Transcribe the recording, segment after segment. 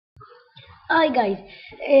Hi guys,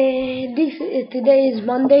 today is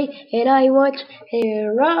Monday and I watch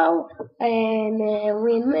Raw and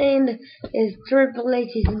we named Triple H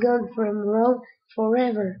is gone from Raw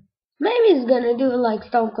forever. Maybe he's gonna do like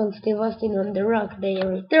Stone Cold Steve Austin on The Rock. They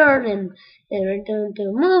return and they return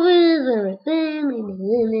to movies and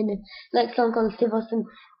everything like Stone Cold Steve Austin.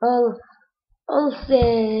 All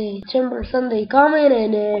Chamber Sunday come in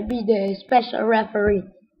and be the special referee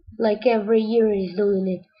like every year he's doing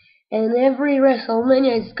it. And every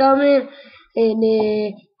WrestleMania is coming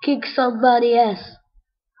and kick somebody ass.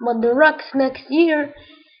 But The Rock's next year,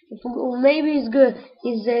 maybe he's good.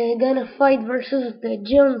 He's gonna fight versus the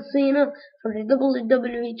John Cena for the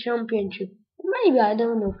WWE Championship. Maybe I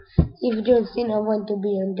don't know if John Cena want to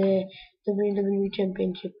be on the WWE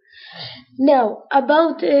Championship. Now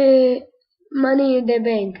about Money in the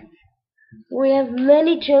Bank, we have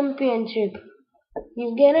many championships.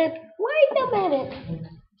 You get it? Wait a minute.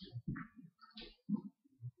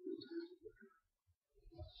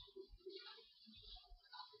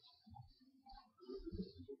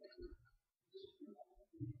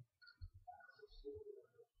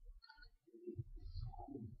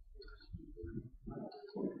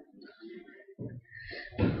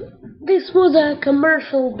 This was a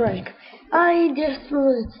commercial break. I just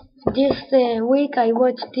this week I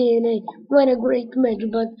watched TNA. What a great match!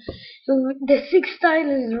 But the six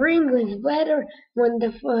titles ring is better when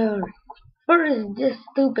the four is just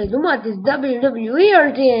stupid. What is WWE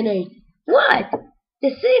or TNA? What? The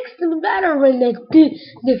sixth is better when the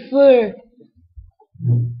four.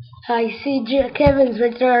 I see Kevin's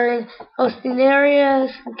return, Austin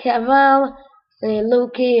Arias, Caval,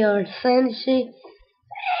 Loki or Senshi.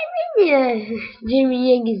 Yeah, Jimmy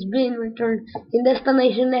Yang is being returned in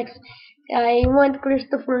Destination X. I want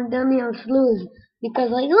Christopher Daniels lose because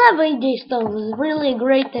I love AJ Styles. He's really a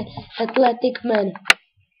great athletic man,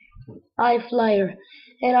 high flyer.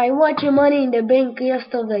 And I watched Money in the Bank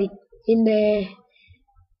yesterday in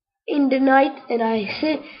the night, and I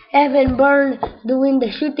see Evan Byrne doing the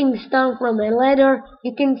shooting star from a ladder.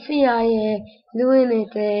 You can see I doing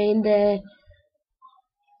it in the.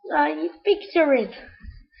 I picture it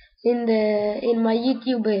in my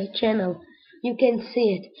YouTube channel. You can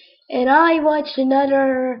see it. And I watched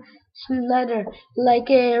another like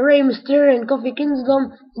Rey Mysterio and Kofi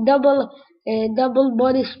Kingston double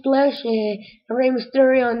body splash. Rey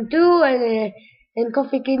Mysterio on two and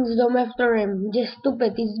Kofi Kingston after him. Just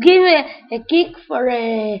stupid. He's giving a kick for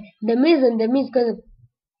the Miz and the Miz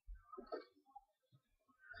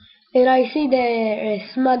and I see the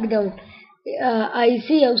SmackDown. I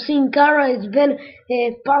see how Sin Cara has been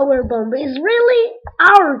a power bomb. It's really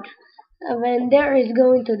hard when there is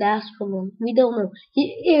going to the Astrodome. We don't know.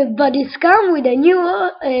 But it's come with a new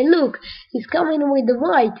look. It's coming with the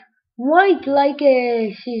white. White like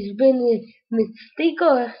she's been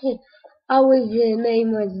Mystico. How is the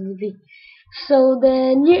name was be? So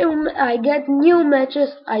the new I get new matches.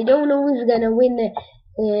 I don't know who's gonna win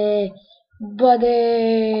but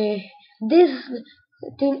this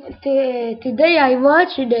today I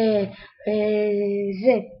watched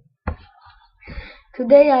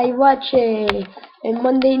today I watch a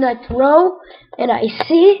Monday Night Raw and I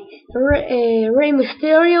see Rey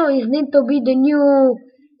Mysterio is need to be the new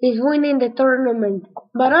is winning the tournament,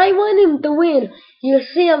 but I want him to win. You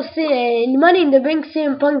see, in Money in the Bank,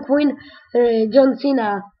 CM Punk win John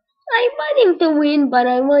Cena. I want him to win, but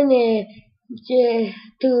I want to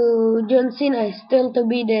John Cena still to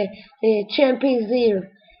be the champion here.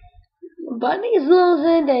 But he's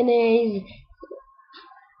losing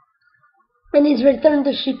and he's returned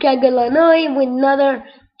to Chicago, Illinois with another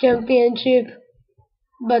championship.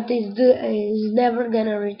 But he's never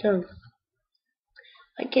gonna return.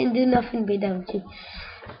 I can do nothing without you.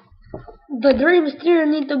 But Rey Mysterio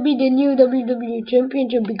need to be the new WWE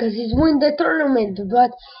Championship because he's won the tournament.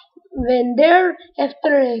 But when they're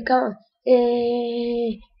after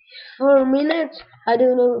 4 minutes, I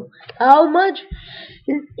don't know how much,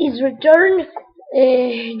 his return,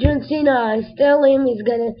 John Cena is telling him he's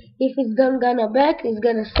gonna if he's gonna back, he's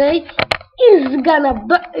gonna say he's gonna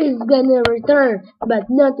return, but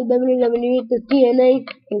not to WWE, to TNA,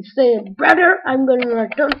 and say, brother, I'm gonna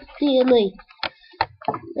return to TNA.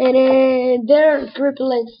 And there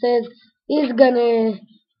Triple H says he's gonna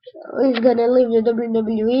leave the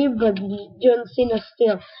WWE, but John Cena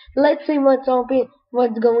still. Let's see what's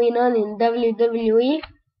going on in WWE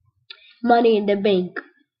Money in the Bank.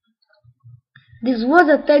 This was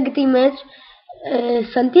a tag team match.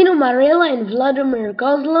 Santino Marella and Vladimir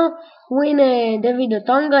Kozlov win David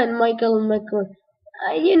Otunga and Michael McCoy.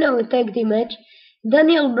 A tag team match.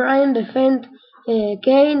 Daniel Bryan defend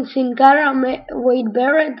Kane, Sin Cara, Wade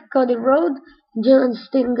Barrett, Cody Rhodes,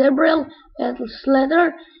 Justin Gabriel, Ed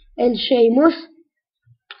Slater, and Sheamus.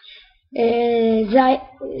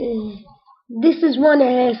 This is one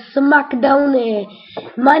SmackDown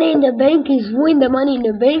Money in the Bank is win the Money in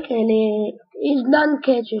the Bank and is not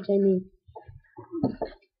catch it any.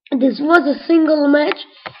 This was a single match.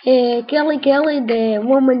 Kelly, the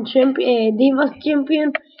woman champion, Divas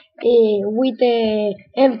champion, with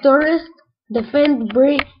Ev Torres defend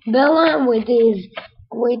Brie Bella with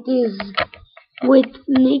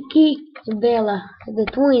Nikki Bella, the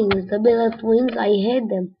Bella twins. I hate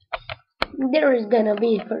them. There is gonna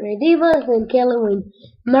be for the Divas and Kelly win.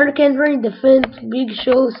 Mark Henry defends Big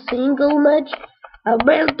Show's single match.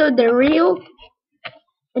 Alberto Del Rio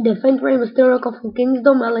defends Rey Mysterio from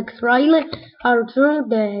Kingdom. Alex Riley, R-Truth,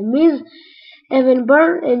 The Miz, Evan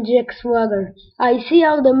Byrne, and Jack Swagger. I see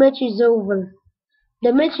how the match is over.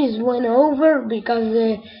 The match is went over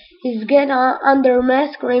because he's get under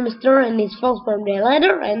mask Rey Mysterio and he's falls from the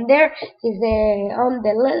ladder, and there is on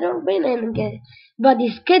the ladder bin and but he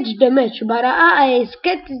sketched the match. But I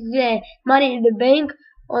sketched the Money in the Bank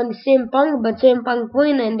on CM Punk, but CM Punk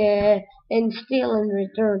win and still in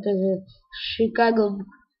return to Chicago,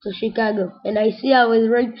 and I see how it's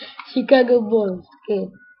ranked Chicago Bulls. Okay,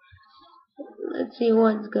 let's see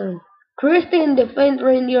what's going. Christian defends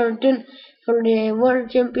Randy Orton for the World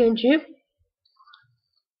Championship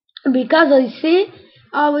because I see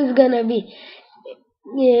how it's gonna be.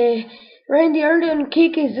 Randy Orton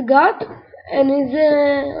kick his gut and is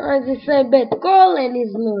as I say bad call and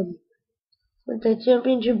he's lose. But the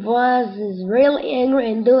championship boss is really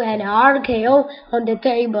angry and do an RKO on the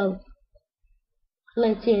table.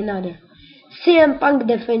 Let's see another. CM Punk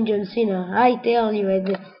defend John Cena. I tell you,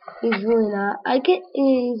 he's winning. I can't.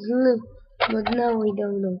 He's but now we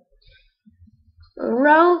don't know.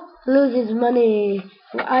 Raw loses money.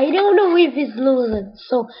 I don't know if he's losing.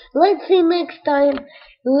 So let's see next time.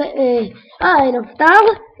 Enough time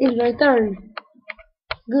is return.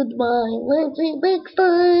 Goodbye. Let's see next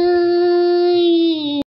time.